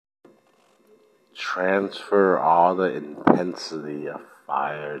transfer all the intensity of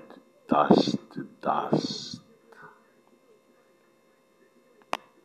fire to dust.